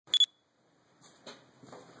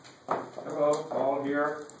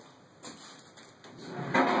here.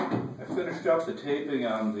 I finished up the taping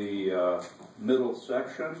on the middle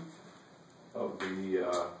section of the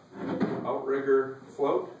outrigger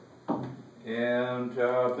float and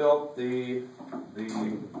built the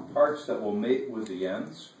parts that will mate with the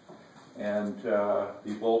ends and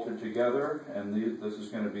be bolted together, and this is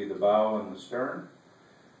going to be the bow and the stern.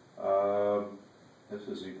 This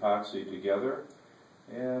is epoxy together,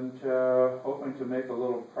 and hoping to make a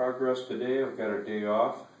little progress today. I've got a day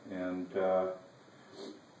off, and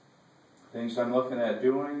things I'm looking at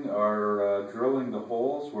doing are drilling the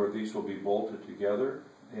holes where these will be bolted together,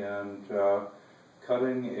 and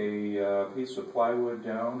cutting a piece of plywood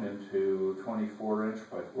down into 24-inch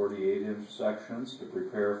by 48-inch sections to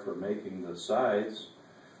prepare for making the sides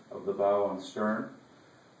of the bow and stern,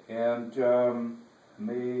 and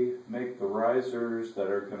may make the risers that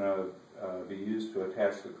are going to be used to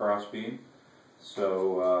attach the crossbeam.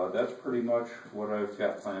 So that's pretty much what I've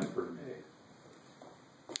got planned for today.